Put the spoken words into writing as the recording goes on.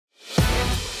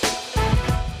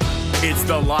It's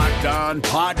the Locked On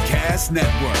Podcast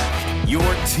Network, your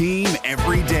team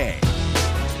every day.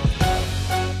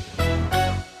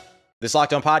 This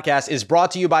Locked On Podcast is brought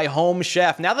to you by Home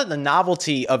Chef. Now that the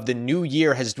novelty of the new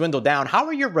year has dwindled down, how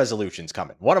are your resolutions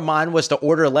coming? One of mine was to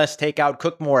order less takeout,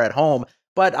 cook more at home,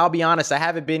 but I'll be honest, I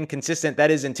haven't been consistent. That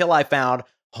is until I found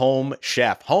Home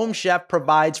Chef. Home Chef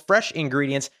provides fresh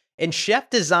ingredients and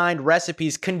chef-designed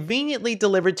recipes conveniently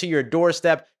delivered to your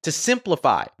doorstep to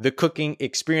simplify the cooking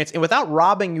experience and without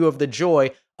robbing you of the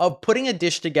joy of putting a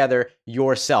dish together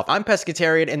yourself. I'm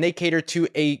pescatarian and they cater to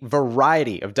a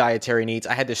variety of dietary needs.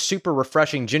 I had this super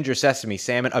refreshing ginger sesame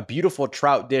salmon, a beautiful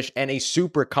trout dish, and a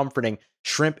super comforting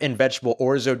shrimp and vegetable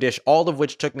orzo dish, all of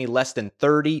which took me less than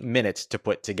 30 minutes to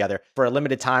put together. For a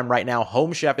limited time right now,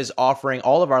 Home Chef is offering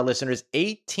all of our listeners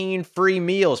 18 free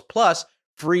meals plus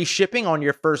free shipping on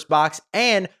your first box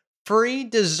and free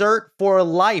dessert for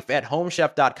life at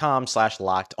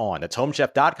homechef.com/lockedon. That's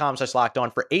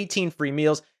homechef.com/lockedon for 18 free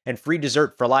meals and free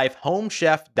dessert for life.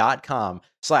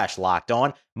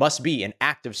 Homechef.com/lockedon. Must be an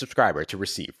active subscriber to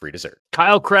receive free dessert.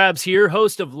 Kyle Krabs here,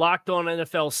 host of Locked On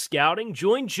NFL Scouting.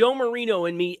 Join Joe Marino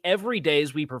and me every day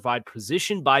as we provide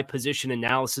position-by-position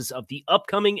analysis of the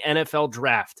upcoming NFL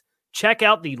Draft. Check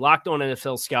out the Locked On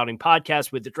NFL Scouting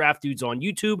podcast with the Draft Dudes on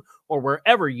YouTube or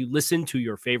wherever you listen to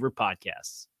your favorite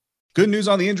podcasts. Good news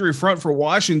on the injury front for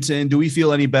Washington. Do we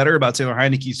feel any better about Taylor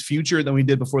Heinicke's future than we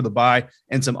did before the bye?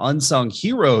 And some unsung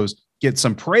heroes get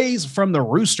some praise from the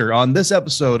Rooster on this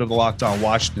episode of the Locked On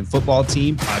Washington Football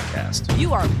Team podcast.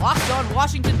 You are Locked On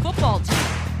Washington Football Team,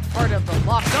 part of the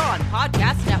Locked On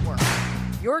Podcast Network,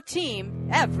 your team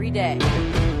every day.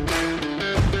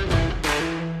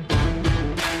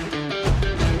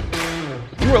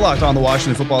 You are Locked On the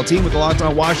Washington Football Team with the Locked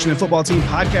On Washington Football Team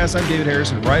podcast. I'm David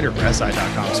Harrison, writer for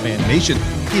SI.com's Fan Nation.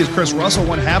 He is Chris Russell,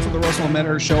 one half of the Russell and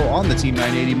Mentor Show on the Team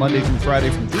 980, Monday through Friday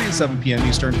from 3 to 7 p.m.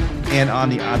 Eastern and on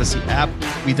the Odyssey app.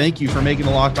 We thank you for making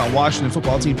the Locked On Washington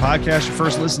Football Team podcast your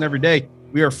first listen every day.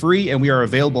 We are free and we are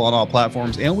available on all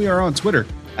platforms, and we are on Twitter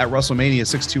at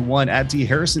WrestleMania621, at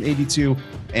DHarrison82,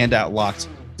 and at Locked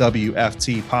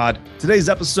WFT Pod. Today's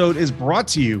episode is brought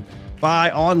to you by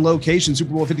On Location.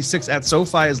 Super Bowl 56 at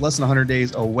SoFi is less than 100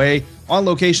 days away. On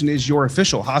Location is your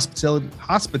official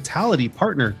hospitality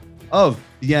partner of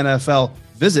the NFL.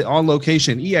 Visit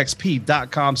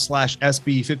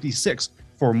onlocationexp.com/SB56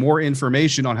 for more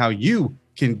information on how you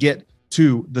can get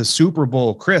to the Super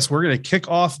Bowl. Chris, we're going to kick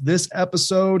off this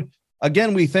episode.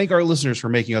 Again, we thank our listeners for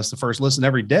making us the first listen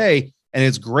every day. And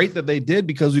it's great that they did,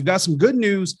 because we've got some good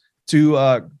news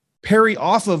to parry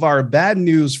off of our bad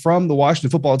news from the Washington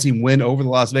Football Team win over the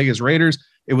Las Vegas Raiders.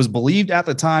 It was believed at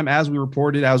the time, as was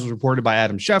reported by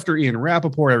Adam Schefter, Ian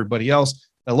Rappaport, everybody else,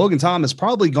 that Logan Thomas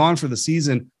probably gone for the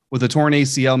season with a torn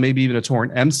ACL, maybe even a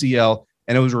torn MCL.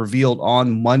 And it was revealed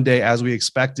on Monday, as we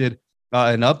expected,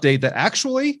 an update that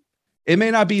actually it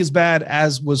may not be as bad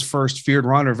as was first feared.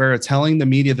 Ron Rivera telling the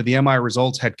media that the MI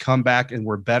results had come back and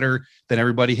were better than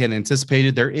everybody had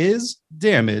anticipated. There is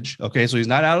damage. Okay, so he's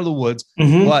not out of the woods,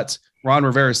 but Ron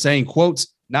Rivera is saying,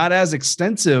 quotes, not as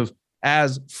extensive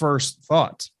as first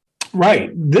thought.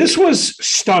 Right. This was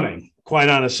stunning, quite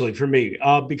honestly, for me,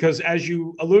 because as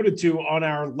you alluded to on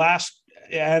our last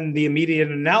and the immediate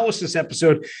analysis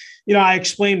episode, I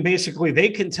explained basically they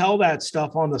can tell that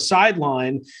stuff on the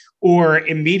sideline or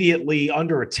immediately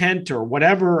under a tent or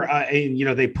whatever. And,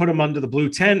 they put them under the blue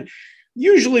tent,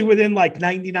 usually within like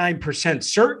 99%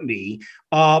 certainty.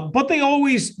 But they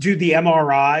always do the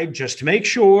MRI just to make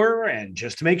sure, and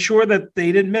just to make sure that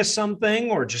they didn't miss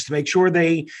something, or just to make sure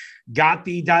they got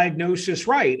the diagnosis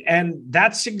right. And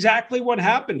that's exactly what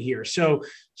happened here. So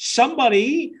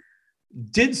somebody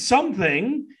did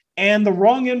something and the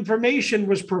wrong information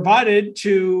was provided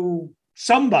to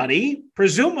somebody,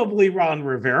 presumably Ron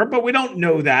Rivera, but we don't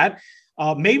know that.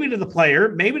 Maybe to the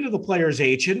player, maybe to the player's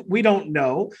agent. We don't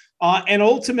know. And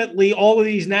ultimately, all of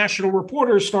these national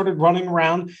reporters started running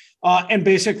around and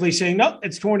basically saying, no,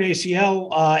 it's torn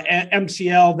ACL,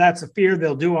 MCL. That's a fear.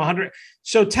 They'll do 100.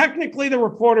 So technically, the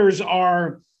reporters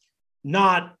are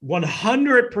not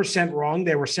 100% wrong.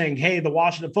 They were saying, hey, the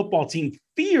Washington Football Team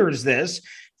fears this,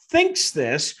 thinks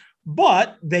this,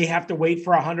 but they have to wait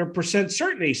for 100%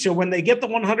 certainty. So when they get the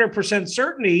 100%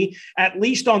 certainty, at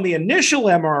least on the initial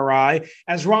MRI,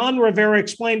 as Ron Rivera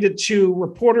explained it to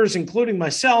reporters, including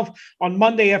myself, on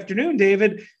Monday afternoon,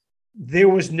 David, there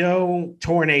was no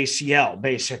torn ACL,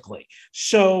 basically.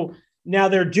 So now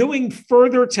they're doing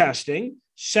further testing,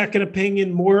 second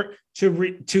opinion, more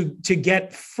to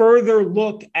get further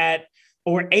look at,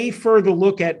 or a further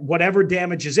look at whatever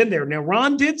damage is in there. Now,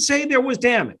 Ron did say there was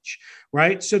damage,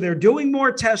 right? So they're doing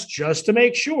more tests just to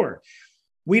make sure.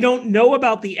 We don't know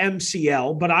about the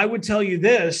MCL, but I would tell you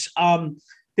this.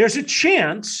 There's a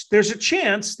chance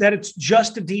that it's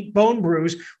just a deep bone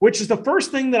bruise, which is the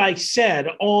first thing that I said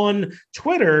on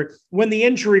Twitter when the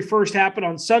injury first happened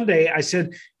on Sunday. I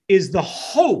said, is the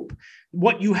hope,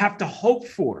 what you have to hope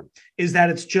for is that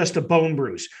it's just a bone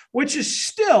bruise, which is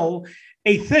still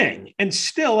a thing and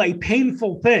still a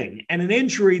painful thing and an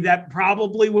injury that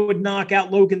probably would knock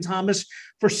out Logan Thomas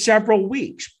for several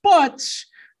weeks. But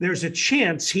there's a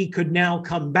chance he could now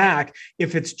come back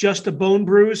if it's just a bone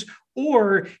bruise,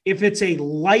 or if it's a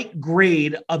light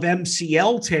grade of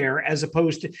MCL tear, as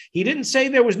opposed to, he didn't say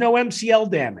there was no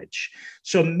MCL damage.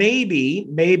 So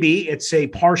maybe it's a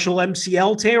partial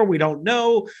MCL tear. We don't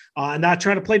know. I'm not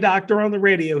trying to play doctor on the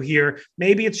radio here.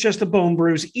 Maybe it's just a bone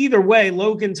bruise. Either way,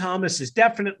 Logan Thomas is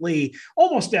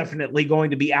almost definitely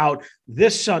going to be out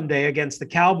this Sunday against the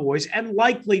Cowboys, and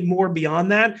likely more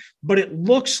beyond that. But it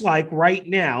looks like right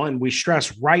now, and we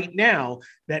stress right now,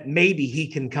 that maybe he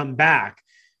can come back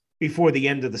before the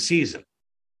end of the season.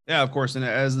 Yeah, of course. And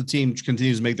as the team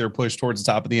continues to make their push towards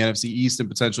the top of the NFC East and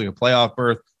potentially a playoff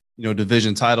berth,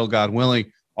 division title, God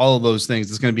willing, all of those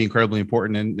things, it's going to be incredibly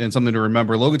important and something to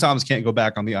remember. Logan Thomas can't go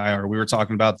back on the IR. We were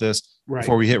talking about this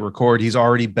before we hit record. He's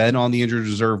already been on the injured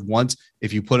reserve once.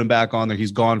 If you put him back on there,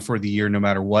 he's gone for the year no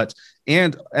matter what.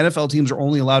 And NFL teams are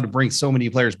only allowed to bring so many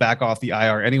players back off the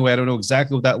IR anyway. I don't know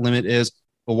exactly what that limit is,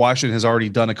 but Washington has already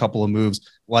done a couple of moves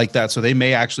like that. So they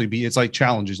may actually be, it's like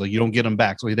challenges, like you don't get them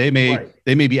back. So they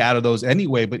may be out of those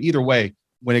anyway, but either way,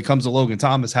 when it comes to Logan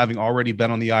Thomas, having already been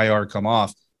on the IR come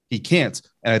off, he can't.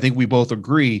 And I think we both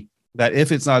agree that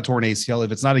if it's not a torn ACL,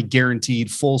 if it's not a guaranteed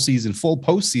full season, full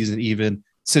postseason even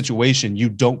situation, you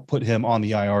don't put him on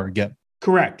the IR again.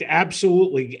 Correct.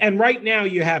 Absolutely. And right now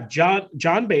you have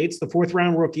John Bates, the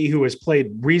 4th-round rookie, who has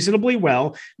played reasonably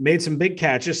well, made some big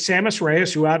catches. Sammis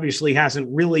Reyes, who obviously hasn't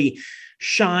really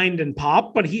shined and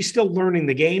popped, but he's still learning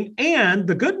the game. And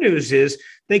the good news is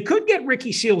they could get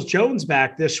Ricky Seals-Jones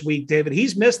back this week, David.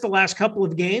 He's missed the last couple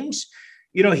of games.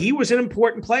 He was an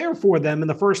important player for them in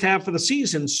the first half of the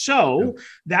season. So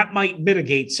that might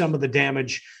mitigate some of the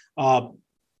damage, offset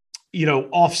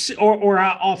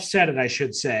it, I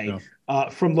should say.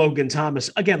 From Logan Thomas,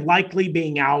 again, likely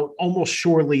being out almost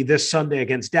surely this Sunday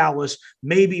against Dallas,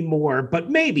 maybe more, but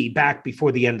maybe back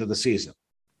before the end of the season.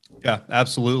 Yeah,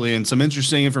 absolutely. And some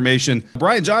interesting information.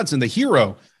 Brian Johnson, the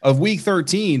hero of week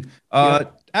 13,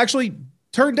 actually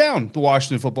turned down the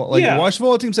Washington football. The Washington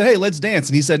football team said, hey, let's dance.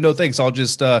 And he said, no, thanks. I'll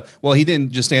just, he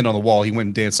didn't just stand on the wall. He went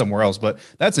and danced somewhere else, but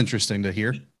that's interesting to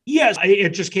hear. Yes, it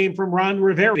just came from Ron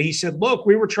Rivera. He said, look,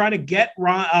 we were trying to get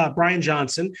Brian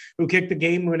Johnson, who kicked the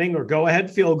game-winning or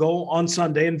go-ahead field goal on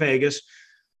Sunday in Vegas.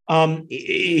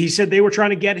 He said they were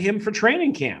trying to get him for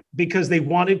training camp because they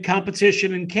wanted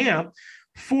competition in camp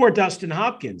for Dustin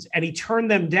Hopkins, and he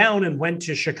turned them down and went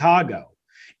to Chicago.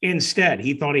 Instead,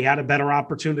 he thought he had a better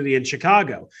opportunity in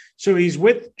Chicago. So he's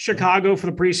with Chicago for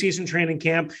the preseason training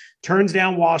camp, turns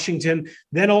down Washington,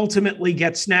 then ultimately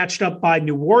gets snatched up by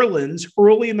New Orleans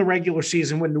early in the regular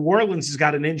season when New Orleans has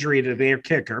got an injury to their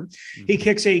kicker. He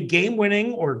kicks a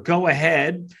game-winning or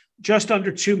go-ahead, just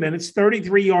under 2 minutes,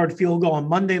 33-yard field goal on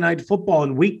Monday Night Football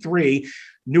in Week 3,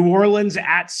 New Orleans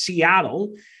at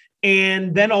Seattle,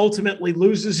 and then ultimately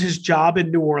loses his job in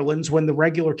New Orleans when the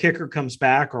regular kicker comes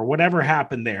back or whatever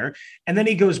happened there. And then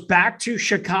he goes back to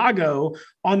Chicago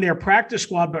on their practice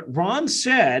squad. But Ron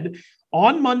said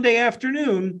on Monday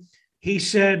afternoon, he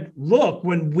said, look,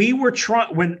 when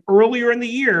earlier in the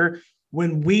year,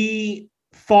 when we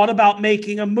thought about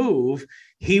making a move,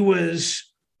 he was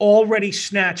already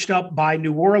snatched up by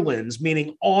New Orleans,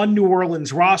 meaning on New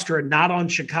Orleans roster and not on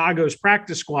Chicago's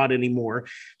practice squad anymore.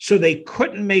 So they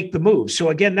couldn't make the move. So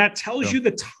again, that tells you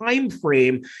the time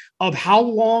frame of how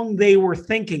long they were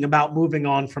thinking about moving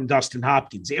on from Dustin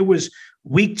Hopkins. It was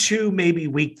week 2, maybe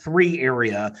week 3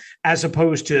 area, as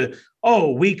opposed to,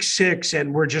 week 6,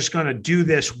 and we're just going to do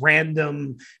this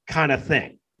random kind of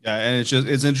thing. Yeah. And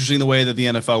it's interesting the way that the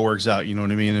NFL works out. You know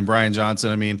what I mean? And Brian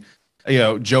Johnson,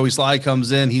 Joey Sly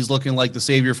comes in. He's looking like the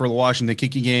savior for the Washington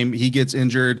kicking game. He gets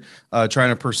injured trying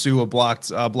to pursue a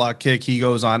blocked kick. He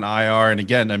goes on IR. And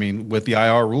again, with the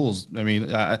IR rules,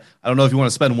 I don't know if you want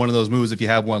to spend one of those moves if you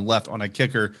have one left on a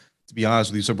kicker, to be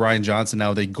honest with you. So Brian Johnson now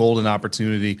with a golden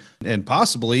opportunity and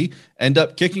possibly end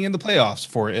up kicking in the playoffs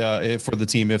for the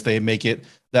team if they make it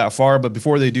that far. But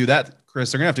before they do that,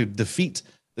 Chris, they're going to have to defeat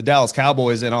the Dallas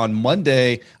Cowboys. And on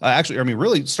Monday,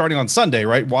 really starting on Sunday,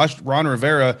 right? Watched Ron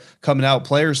Rivera coming out,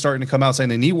 players starting to come out saying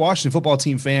they need Washington football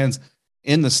team fans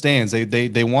in the stands.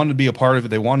 They want to be a part of it.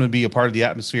 They want to be a part of the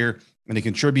atmosphere and to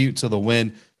contribute to the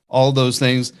win, all of those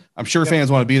things. I'm sure fans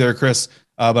want to be there, Chris.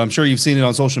 But I'm sure you've seen it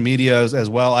on social media as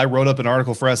well. I wrote up an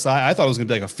article for SI. I thought it was going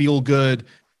to be like a feel good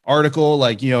article.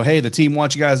 Like, hey, the team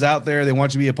wants you guys out there. They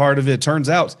want you to be a part of it. Turns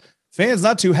out fans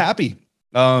not too happy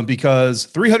because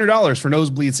 $300 for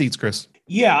nosebleed seats, Chris.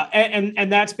 Yeah,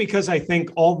 and that's because I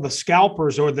think all the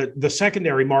scalpers or the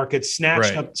secondary market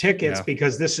snatched up tickets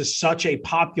because this is such a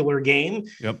popular game.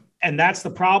 Yep. And that's the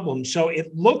problem. So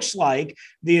it looks like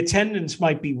the attendance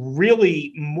might be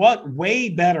really way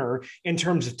better in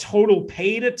terms of total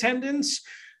paid attendance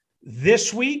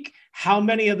this week. How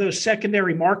many of those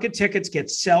secondary market tickets get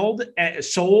sold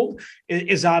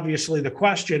is obviously the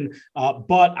question.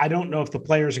 But I don't know if the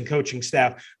players and coaching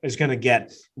staff is going to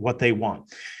get what they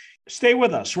want. Stay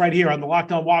with us right here on the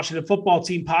Locked On Washington Football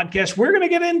Team podcast. We're going to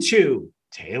get into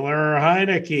Taylor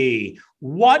Heinicke.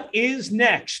 What is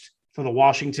next for the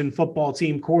Washington Football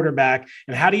Team quarterback,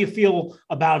 and how do you feel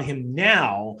about him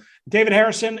now? David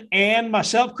Harrison and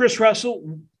myself, Chris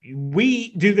Russell,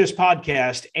 we do this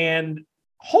podcast, and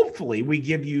hopefully we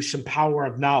give you some power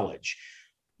of knowledge.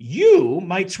 You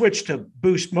might switch to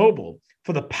Boost Mobile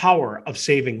for the power of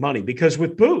saving money, because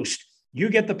with Boost, you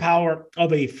get the power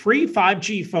of a free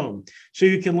 5G phone so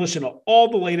you can listen to all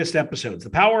the latest episodes. The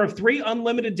power of 3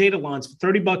 unlimited data lines for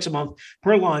 $30 a month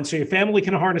per line so your family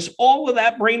can harness all of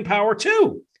that brain power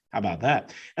too. How about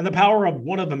that? And the power of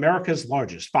one of America's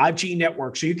largest 5G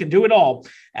networks so you can do it all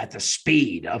at the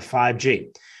speed of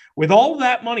 5G. With all of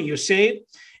that money you save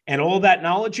and all of that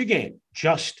knowledge you gain,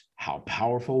 just how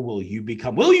powerful will you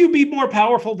become? Will you be more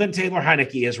powerful than Taylor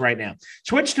Heinicke is right now?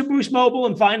 Switch to Boost Mobile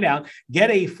and find out. Get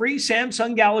a free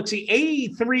Samsung Galaxy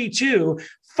A32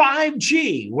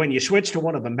 5G when you switch to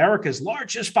one of America's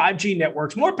largest 5G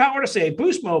networks. More power to save.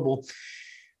 Boost Mobile.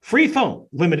 Free phone,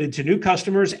 limited to new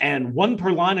customers, and 1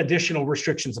 per line. Additional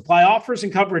restrictions apply. Offers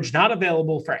and coverage not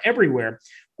available for everywhere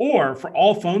or for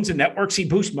all phones and networks. See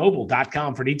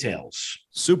boostmobile.com for details.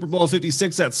 Super Bowl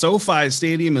 56 at SoFi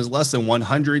Stadium is less than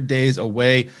 100 days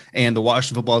away, and the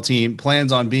Washington Football Team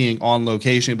plans on being on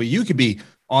location, but you could be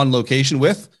on location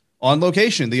with On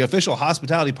Location. The official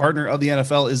hospitality partner of the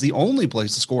NFL is the only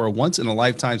place to score a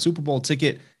once-in-a-lifetime Super Bowl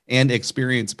ticket and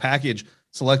experience package.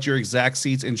 Select your exact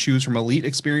seats and choose from elite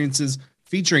experiences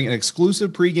featuring an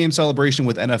exclusive pregame celebration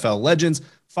with NFL legends,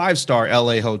 5-star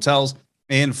LA hotels,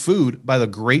 and food by the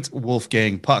great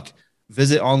Wolfgang Puck.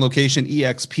 Visit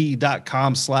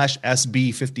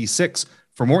onlocationexp.com/SB56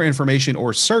 for more information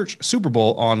or search Super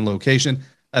Bowl On Location.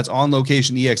 That's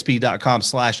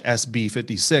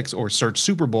onlocationexp.com/SB56 or search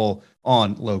Super Bowl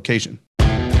On Location.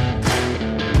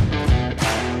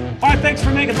 All right, thanks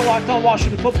for making the Locked On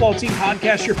Washington Football Team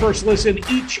podcast your first listen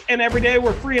each and every day.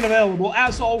 We're free and available,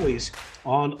 as always,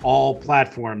 on all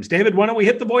platforms. David, why don't we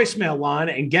hit the voicemail line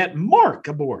and get Mark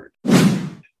aboard?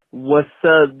 What's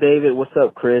up, David? What's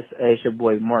up, Chris? Hey, it's your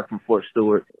boy Mark from Fort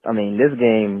Stewart. I mean, this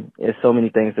game, there's so many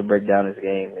things to break down this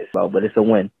game, but it's a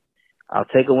win. I'll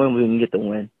take a win when we can get the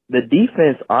win. The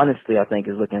defense, honestly, I think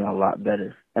is looking a lot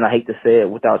better. And I hate to say it,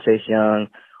 without Chase Young,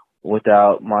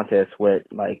 without Montez Sweat,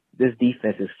 like, this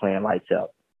defense is playing lights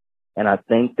out. And I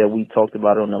think that we talked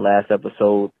about it on the last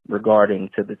episode regarding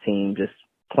to the team just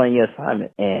playing your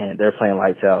assignment, and they're playing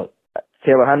lights out.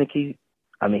 Taylor Heinicke,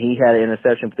 I mean, he had an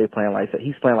interception, but they're playing lights out.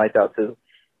 He's playing lights out too.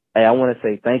 Hey, I want to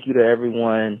say thank you to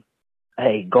everyone.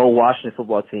 Hey, go Washington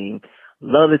Football Team.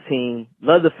 Love the team.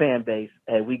 Love the fan base.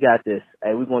 Hey, we got this.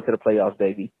 Hey, we're going to the playoffs,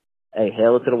 baby. Hey,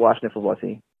 hail to the Washington Football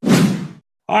Team.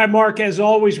 All right, Mark, as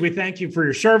always, we thank you for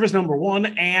your service, number one,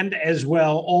 and as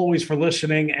well, always for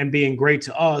listening and being great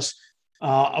to us,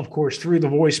 of course, through the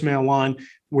voicemail line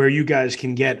where you guys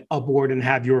can get aboard and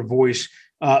have your voice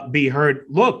be heard.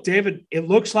 Look, David, it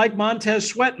looks like Montez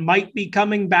Sweat might be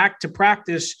coming back to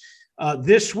practice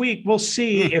this week. We'll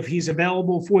see if he's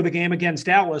available for the game against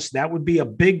Dallas. That would be a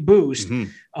big boost.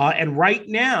 And right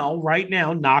now,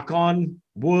 knock on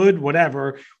wood,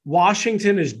 whatever,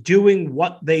 Washington is doing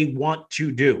what they want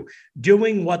to do,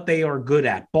 doing what they are good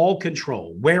at: ball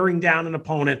control, wearing down an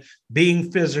opponent, being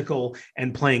physical,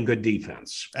 and playing good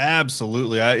defense.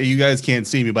 Absolutely. You guys can't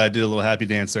see me, but I did a little happy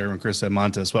dance there when Chris said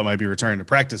Montez Sweat might be returning to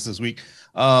practice this week.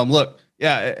 Look,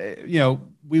 yeah,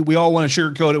 we all want to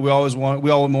sugarcoat it. We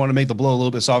all want to make the blow a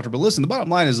little bit softer. But listen, the bottom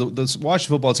line is the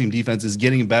Washington Football Team defense is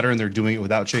getting better, and they're doing it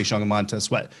without Chase Young and Montez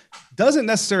Sweat. Doesn't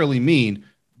necessarily mean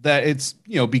that it's,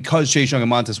 because Chase Young and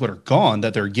Montez Sweat are gone,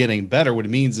 that they're getting better. What it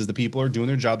means is the people are doing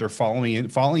their job. They're falling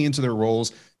into their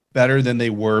roles better than they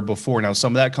were before. Now,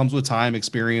 some of that comes with time,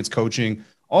 experience, coaching,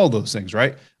 all those things,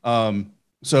 right?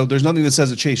 So there's nothing that says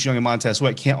that Chase Young and Montez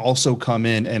Sweat can't also come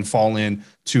in and fall in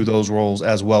to those roles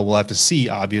as well. We'll have to see,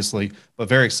 obviously, but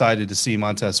very excited to see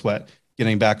Montez Sweat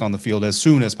getting back on the field as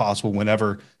soon as possible,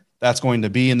 whenever that's going to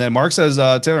be. And then Mark says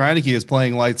Taylor Heinicke is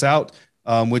playing lights out,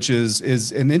 which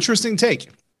is an interesting take.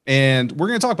 And we're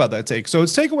going to talk about that take. So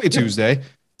it's Takeaway Tuesday.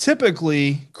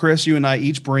 Typically, Chris, you and I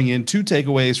each bring in 2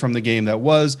 takeaways from the game that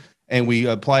was, and we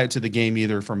apply it to the game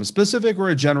either from a specific or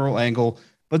a general angle.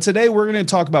 But today we're going to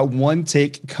talk about one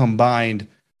take combined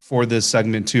for this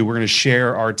segment too. We're going to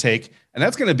share our take, and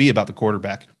that's going to be about the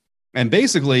quarterback. And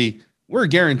basically, we're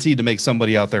guaranteed to make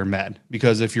somebody out there mad,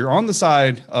 because if you're on the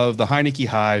side of the Heinicke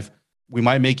hive, we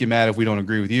might make you mad if we don't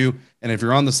agree with you. And if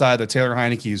you're on the side that Taylor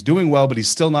Heinicke is doing well, but he's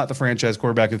still not the franchise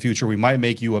quarterback of the future, we might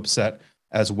make you upset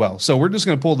as well. So we're just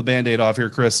going to pull the Band-Aid off here,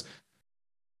 Chris.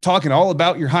 Talking all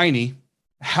about your Heine,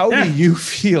 how do you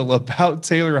feel about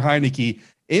Taylor Heinicke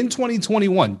in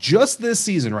 2021, just this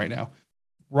season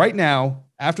right now,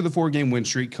 after the 4-game win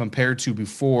streak compared to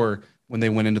before when they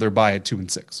went into their bye at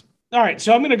 2-6? All right,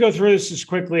 so I'm going to go through this as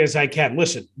quickly as I can.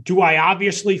 Listen, do I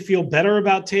obviously feel better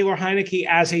about Taylor Heinicke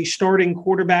as a starting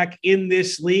quarterback in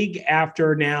this league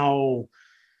after now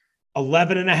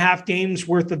 11 and a half games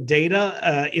worth of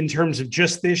data in terms of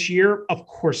just this year? Of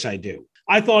course I do.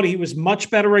 I thought he was much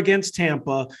better against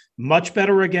Tampa, much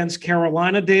better against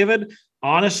Carolina, David,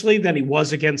 honestly, than he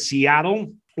was against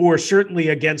Seattle or certainly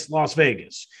against Las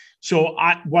Vegas. So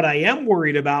what I am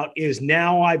worried about is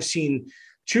now I've seen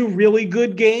 2 really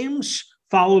good games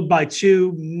followed by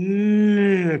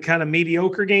 2 kind of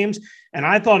mediocre games. And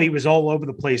I thought he was all over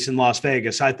the place in Las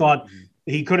Vegas. I thought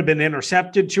he could have been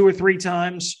intercepted 2 or 3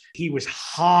 times. He was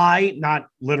high, not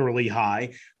literally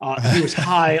high. He was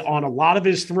high on a lot of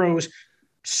his throws,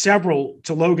 several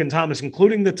to Logan Thomas,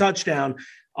 including the touchdown.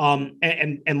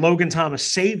 And Logan Thomas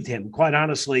saved him, quite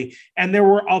honestly. And there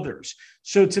were others.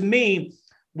 So to me,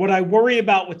 what I worry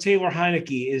about with Taylor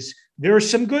Heinicke is there are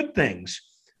some good things.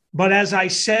 But as I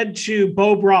said to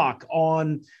Bo Brock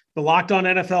on the Locked On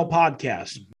NFL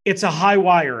podcast, it's a high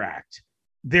wire act.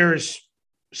 There's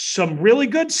some really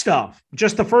good stuff.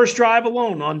 Just the first drive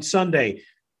alone on Sunday,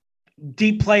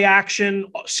 deep play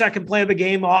action, second play of the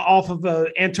game off of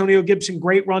Antonio Gibson,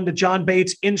 great run to John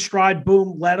Bates, in stride,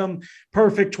 boom, led him,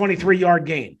 perfect 23-yard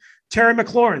gain. Terry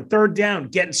McLaurin, 3rd down,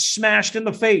 getting smashed in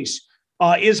the face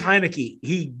is Heinicke.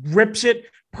 He rips it,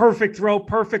 perfect throw,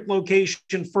 perfect location,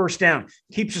 1st down,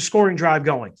 keeps the scoring drive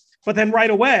going. But then right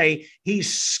away,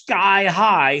 he's sky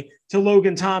high to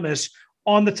Logan Thomas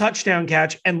on the touchdown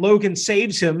catch, and Logan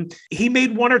saves him. He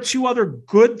made 1 or 2 other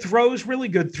good throws, really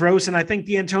good throws, and I think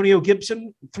the Antonio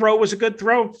Gibson throw was a good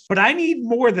throw. But I need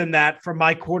more than that from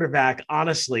my quarterback,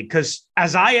 honestly, because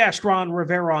as I asked Ron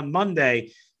Rivera on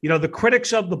Monday, the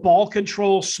critics of the ball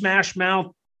control, smash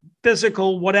mouth,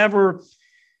 physical, whatever,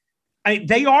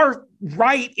 they are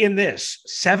right in this.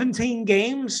 17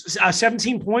 games,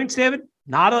 17 points, David,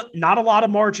 not a lot of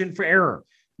margin for error,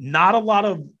 not a lot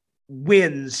of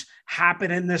wins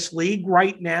happen in this league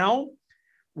right now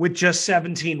with just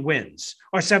 17 wins,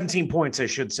 or 17 points, I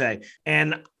should say.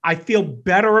 And I feel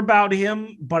better about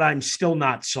him, but I'm still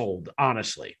not sold,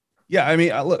 honestly. Yeah, I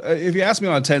mean, look, if you ask me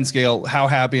on a 10 scale, how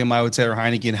happy am I with Taylor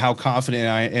Heinicke and how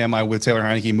confident am I with Taylor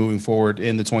Heinicke moving forward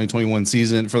in the 2021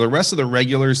 season? For the rest of the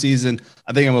regular season,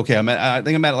 I think I'm okay. I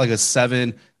think I'm at like a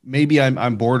 7. Maybe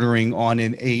I'm bordering on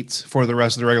an 8 for the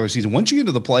rest of the regular season. Once you get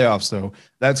to the playoffs, though,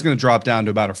 that's going to drop down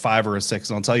to about a 5 or a 6.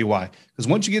 And I'll tell you why. Because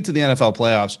once you get to the NFL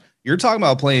playoffs, you're talking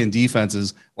about playing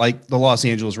defenses like the Los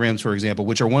Angeles Rams, for example,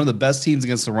 which are one of the best teams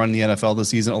against the run in the NFL this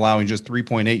season, allowing just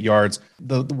 3.8 yards.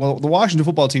 The Washington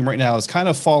football team right now has kind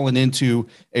of fallen into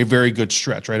a very good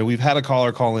stretch, right? And we've had a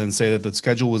caller call in and say that the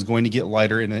schedule was going to get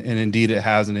lighter, and indeed it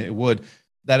has, and it would.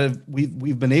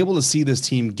 We've been able to see this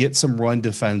team get some run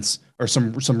defense or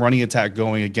some running attack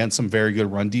going against some very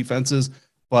good run defenses.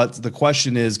 But the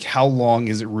question is, how long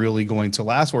is it really going to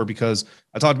last for? Because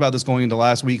I talked about this going into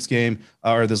last week's game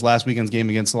or this last weekend's game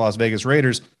against the Las Vegas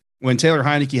Raiders. When Taylor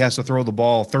Heinicke has to throw the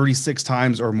ball 36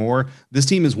 times or more, this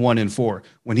team is 1-4.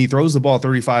 When he throws the ball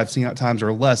 35 times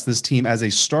or less, this team, as a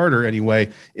starter anyway,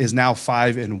 is now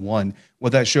 5-1.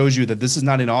 What that shows you that this is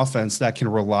not an offense that can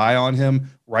rely on him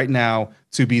right now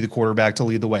to be the quarterback to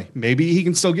lead the way. Maybe he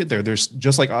can still get there. There's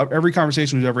just like every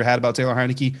conversation we've ever had about Taylor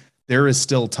Heinicke, there is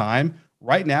still time.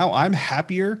 Right now, I'm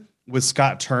happier with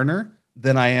Scott Turner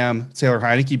than I am Taylor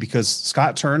Heinicke, because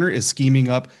Scott Turner is scheming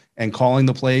up and calling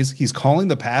the plays. He's calling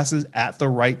the passes at the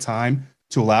right time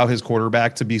to allow his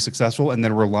quarterback to be successful, and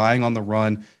then relying on the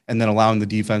run and then allowing the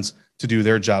defense to do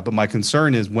their job. But my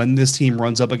concern is when this team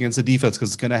runs up against the defense, because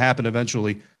it's going to happen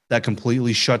eventually, that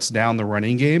completely shuts down the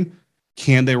running game.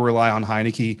 Can they rely on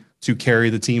Heinicke to carry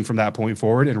the team from that point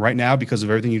forward? And right now, because of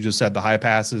everything you just said, the high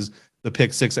passes, the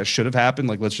pick six that should have happened,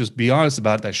 like, let's just be honest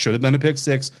about it, that should have been a pick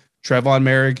six. Trevon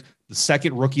Merrick The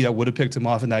second rookie that would have picked him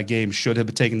off in that game should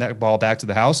have taken that ball back to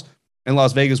the house, and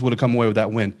Las Vegas would have come away with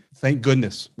that win. Thank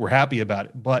goodness. We're happy about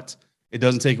it, but it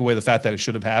doesn't take away the fact that it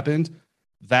should have happened.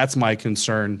 That's my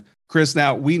concern. Chris,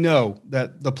 now we know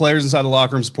that the players inside the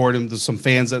locker room support him. There's some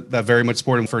fans that very much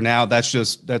support him for now.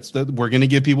 We're going to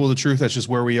give people the truth. That's just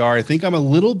where we are. I think I'm a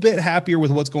little bit happier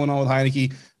with what's going on with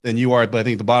Heinicke than you are, but I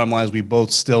think the bottom line is we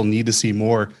both still need to see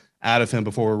more out of him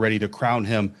before we're ready to crown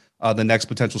him the next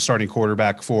potential starting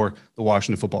quarterback for the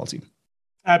Washington football team.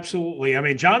 Absolutely. I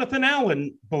mean, Jonathan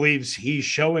Allen believes he's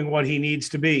showing what he needs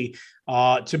to be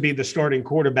the starting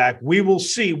quarterback. We will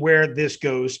see where this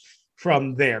goes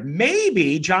from there.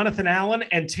 Maybe Jonathan Allen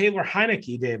and Taylor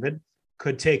Heinicke, David,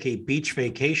 could take a beach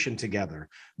vacation together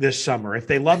this summer if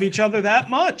they love each other that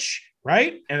much,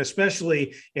 right? And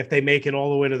especially if they make it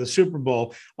all the way to the Super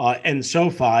Bowl and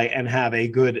SoFi and have a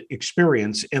good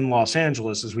experience in Los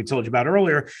Angeles, as we told you about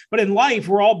earlier. But in life,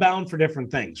 we're all bound for different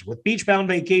things. With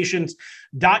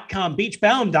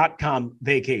beachboundvacations.com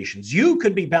vacations, you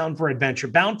could be bound for adventure,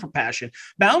 bound for passion,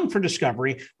 bound for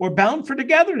discovery, or bound for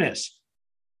togetherness.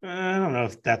 I don't know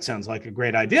if that sounds like a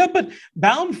great idea, but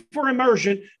bound for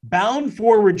immersion, bound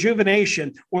for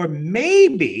rejuvenation, or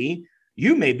maybe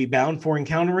you may be bound for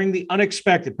encountering the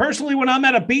unexpected. Personally, when I'm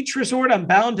at a beach resort, I'm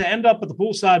bound to end up at the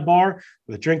poolside bar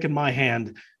with a drink in my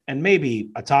hand and maybe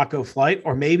a taco flight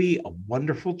or maybe a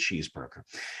wonderful cheeseburger.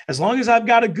 As long as I've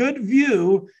got a good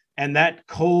view and that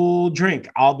cold drink,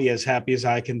 I'll be as happy as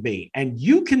I can be. And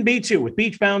you can be too. With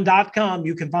beachbound.com,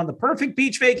 you can find the perfect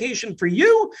beach vacation for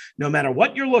you, no matter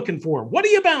what you're looking for. What are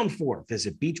you bound for?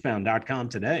 Visit beachbound.com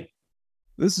today.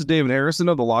 This is David Harrison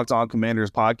of the Locked On Commanders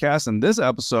podcast, and this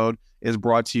episode is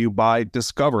brought to you by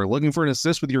Discover. Looking for an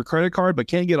assist with your credit card but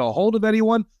can't get a hold of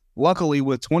anyone? Luckily,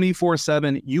 with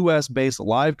 24/7 U.S.-based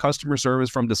live customer service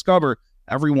from Discover,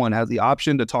 everyone has the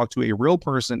option to talk to a real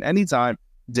person anytime,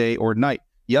 day or night.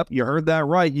 Yep, you heard that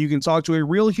right. You can talk to a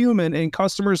real human in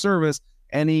customer service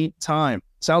anytime.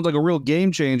 Sounds like a real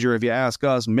game changer if you ask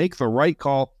us. Make the right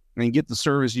call and get the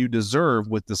service you deserve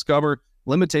with Discover.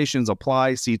 Limitations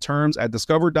apply. See terms at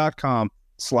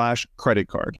discover.com/credit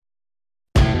card.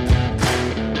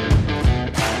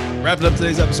 Wrapping up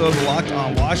today's episode of the Locked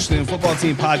On Washington Football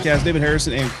Team podcast, David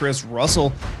Harrison and Chris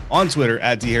Russell on Twitter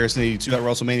at DHarrison82, at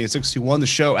Russellmania621, the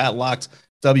show at Locked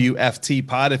WFT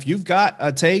Pod. If you've got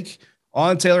a take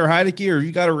on Taylor Heinicke, or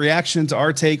you got a reaction to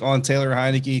our take on Taylor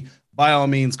Heinicke, by all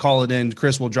means, call it in.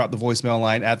 Chris will drop the voicemail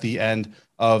line at the end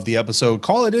of the episode.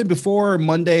 Call it in before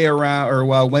Monday around, or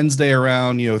Wednesday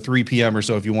around, 3 p.m. or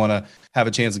so, if you want to have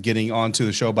a chance of getting onto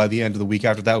the show by the end of the week.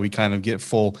 After that, we kind of get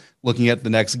full looking at the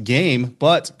next game.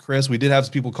 But Chris, we did have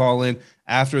some people call in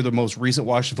after the most recent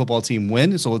Washington Football Team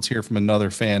win. So let's hear from another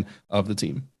fan of the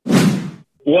team.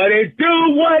 What it do?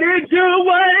 What it do?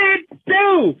 What it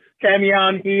do?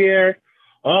 Camion here.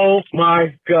 Oh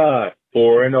my God.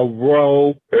 4 in a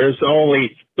row. There's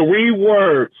only 3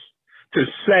 words to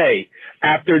say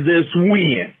after this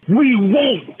win. We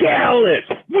want Dallas.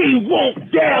 We want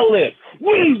Dallas.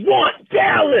 We want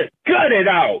Dallas. Cut it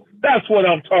out. That's what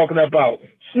I'm talking about.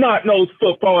 Snot-nosed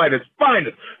football at its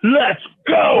finest. Let's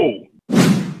go.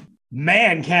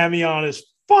 Man, Camion is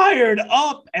fired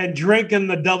up and drinking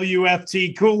the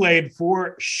WFT Kool-Aid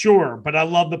for sure. But I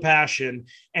love the passion.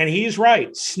 And he's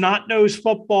right. Snot-nosed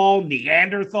football,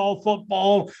 Neanderthal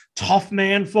football, tough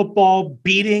man football,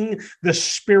 beating the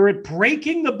spirit,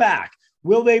 breaking the back.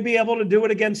 Will they be able to do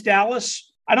it against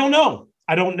Dallas? I don't know.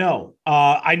 I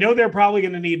know they're probably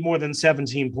going to need more than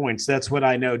 17 points. That's what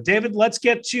I know. David, let's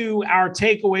get to our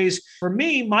takeaways. For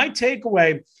me, my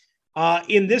takeaway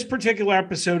in this particular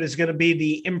episode is going to be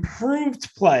the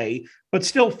improved play, but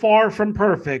still far from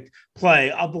perfect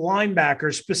play of the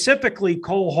linebackers, specifically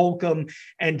Cole Holcomb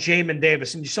and Jamin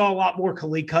Davis. And you saw a lot more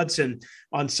Khaleke Hudson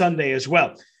on Sunday as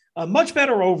well. Much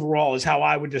better overall is how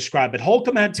I would describe it.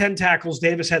 Holcomb had 10 tackles.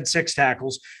 Davis had 6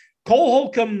 tackles. Cole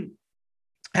Holcomb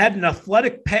had an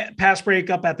athletic pass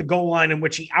breakup at the goal line in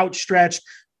which he outstretched,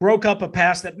 broke up a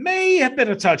pass that may have been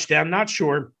a touchdown, not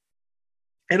sure,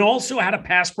 and also had a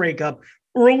pass breakup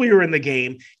earlier in the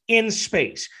game in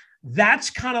space. That's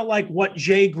kind of like what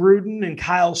Jay Gruden and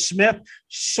Kyle Smith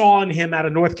saw in him out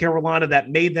of North Carolina that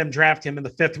made them draft him in the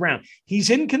 5th round. He's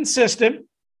inconsistent.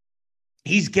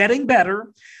 He's getting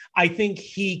better. I think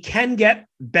he can get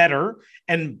better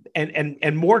and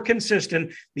more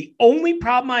consistent. The only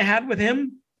problem I had with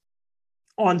him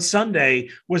on Sunday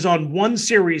was on one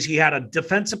series. He had a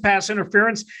defensive pass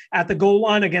interference at the goal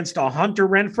line against a Hunter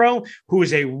Renfrow, who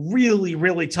is a really,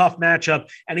 really tough matchup.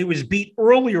 And he was beat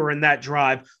earlier in that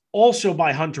drive also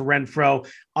by Hunter Renfrow.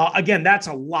 Again, that's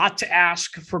a lot to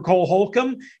ask for Cole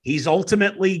Holcomb. He's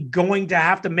ultimately going to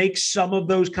have to make some of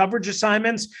those coverage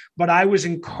assignments, but I was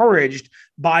encouraged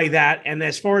by that. And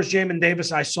as far as Jamin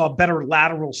Davis, I saw better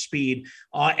lateral speed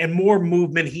and more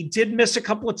movement. He did miss a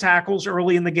couple of tackles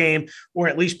early in the game, or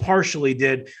at least partially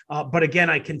did. But again,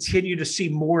 I continue to see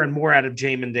more and more out of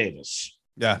Jamin Davis.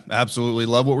 Yeah, absolutely.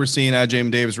 Love what we're seeing out of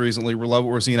Jamin Davis recently. We love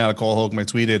what we're seeing out of Cole Holcomb. I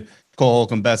tweeted Cole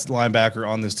Holcomb, best linebacker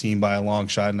on this team by a long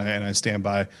shot, and I stand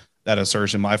by that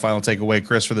assertion. My final takeaway,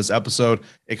 Chris, for this episode,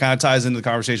 it kind of ties into the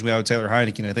conversation we had with Taylor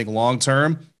Heinicke. And I think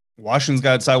long-term, Washington's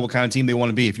got to decide what kind of team they want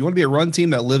to be. If you want to be a run team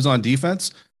that lives on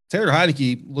defense, Taylor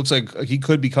Heinicke looks like he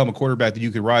could become a quarterback that you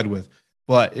could ride with.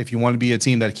 But if you want to be a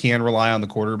team that can rely on the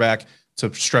quarterback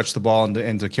to stretch the ball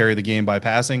and to carry the game by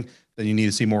passing, then you need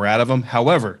to see more out of them.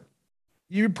 However,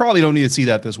 you probably don't need to see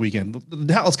that this weekend. The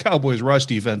Dallas Cowboys rush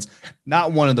defense,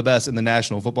 not one of the best in the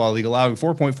National Football League, allowing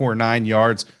 4.49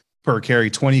 yards per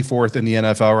carry, 24th in the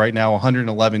NFL right now,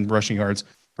 111 rushing yards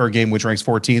per game, which ranks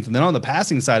 14th. And then on the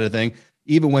passing side of the thing,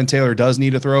 even when Taylor does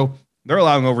need to throw, they're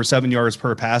allowing over 7 yards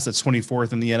per pass. That's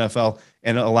 24th in the NFL,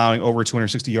 and allowing over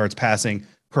 260 yards passing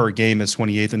per game is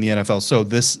 28th in the NFL. So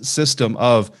this system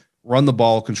of run the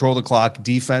ball, control the clock,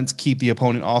 defense, keep the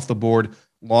opponent off the board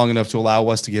long enough to allow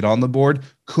us to get on the board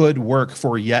could work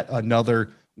for yet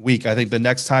another week. I think the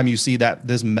next time you see that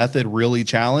this method really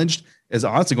challenged is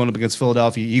honestly going up against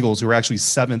Philadelphia Eagles, who are actually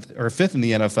 7th or 5th in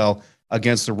the NFL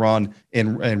against the run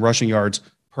in rushing yards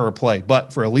per play.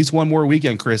 But for at least one more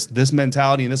weekend, Chris, this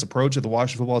mentality and this approach that the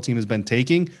Washington football team has been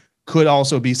taking could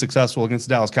also be successful against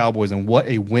the Dallas Cowboys. And what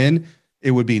a win it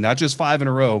would be, not just 5 in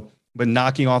a row, but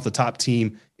knocking off the top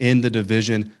team in the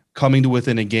division, coming to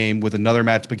within a game with another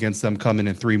matchup against them, coming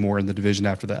in 3 more in the division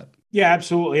after that. Yeah,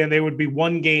 absolutely. And they would be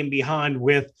 1 game behind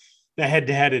with the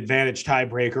head-to-head advantage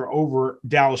tiebreaker over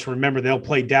Dallas. Remember, they'll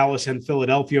play Dallas and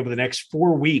Philadelphia over the next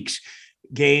 4 weeks,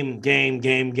 game,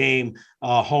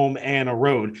 home and a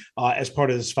road as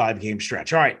part of this 5-game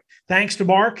stretch. All right. Thanks to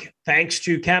Mark. Thanks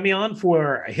to Camion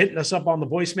for hitting us up on the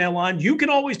voicemail line. You can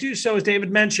always do so, as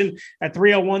David mentioned, at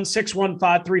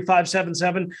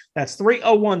 301-615-3577. That's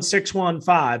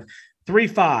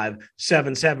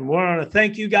 301-615-3577. We want to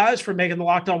thank you guys for making the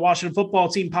Locked On Washington Football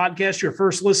Team podcast your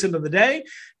first listen of the day.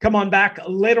 Come on back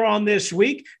later on this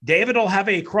week. David will have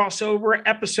a crossover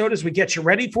episode as we get you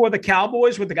ready for the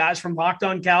Cowboys with the guys from Locked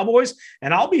On Cowboys.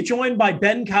 And I'll be joined by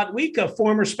Ben Kotwika,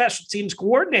 former special teams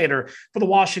coordinator for the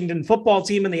Washington Football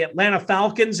Team and the Atlanta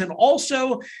Falcons, and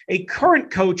also a current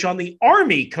coach on the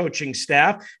Army coaching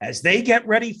staff as they get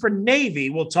ready for Navy.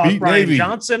 We'll talk Beat Brian Navy.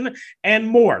 Johnson and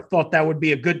more. Thought that would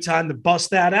be a good time to bust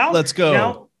that out. Let's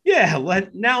go.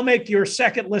 Now make your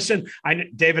second listen.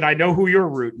 David, I know who you're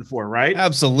rooting for, right?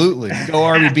 Absolutely. Go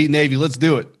Army, beat Navy. Let's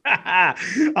do it.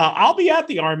 I'll be at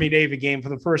the Army-Navy game for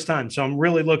the first time, so I'm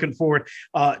really looking forward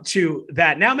to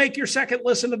that. Now make your second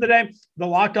listen of the day, the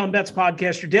Locked On Bets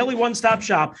podcast, your daily one-stop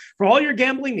shop for all your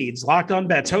gambling needs. Locked On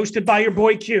Bets, hosted by your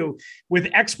boy Q, with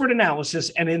expert analysis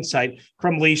and insight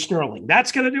from Lee Sterling.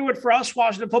 That's going to do it for us,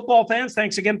 Washington football fans.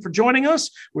 Thanks again for joining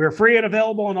us. We're free and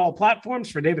available on all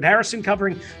platforms. For David Harrison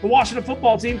covering the Washington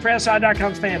football team for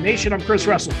SI.com's Fan Nation, I'm Chris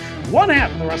Russell, one half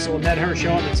of the Russell and Ned Hurst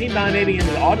Show on the Team 980 and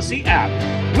the Odyssey app.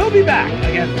 We'll be back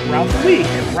again throughout the week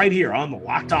right here on the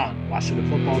Locked On Washington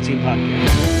Football Team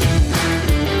podcast.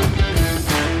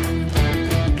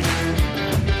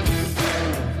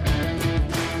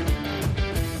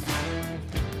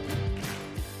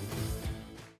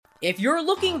 If you're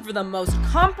looking for the most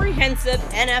comprehensive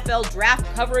NFL draft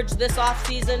coverage this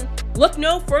offseason, look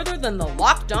no further than the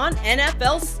Locked On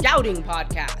NFL Scouting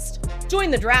Podcast.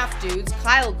 Join the draft dudes,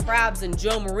 Kyle Krabs and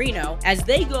Joe Marino, as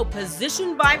they go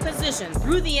position by position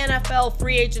through the NFL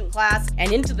free agent class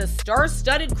and into the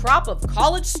star-studded crop of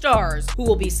college stars who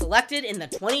will be selected in the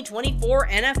 2024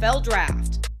 NFL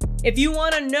Draft. If you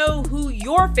want to know who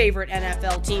your favorite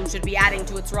NFL team should be adding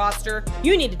to its roster,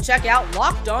 you need to check out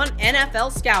Locked On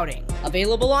NFL Scouting,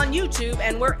 available on YouTube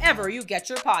and wherever you get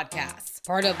your podcasts.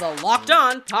 Part of the Locked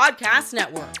On Podcast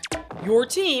Network, your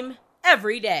team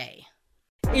every day.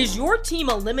 Is your team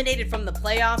eliminated from the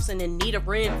playoffs and in need of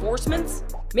reinforcements?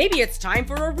 Maybe it's time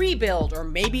for a rebuild, or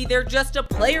maybe they're just a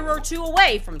player or two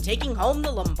away from taking home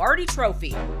the Lombardi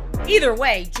Trophy. Either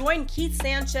way, join Keith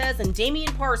Sanchez and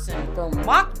Damian Parson for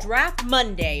Mock Draft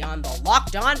Monday on the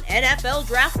Locked On NFL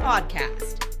Draft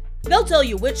Podcast. They'll tell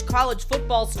you which college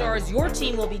football stars your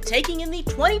team will be taking in the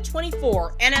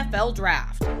 2024 NFL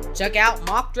Draft. Check out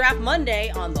Mock Draft Monday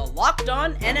on the Locked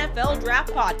On NFL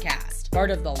Draft Podcast, part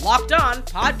of the Locked On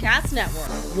Podcast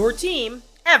Network, your team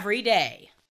every day.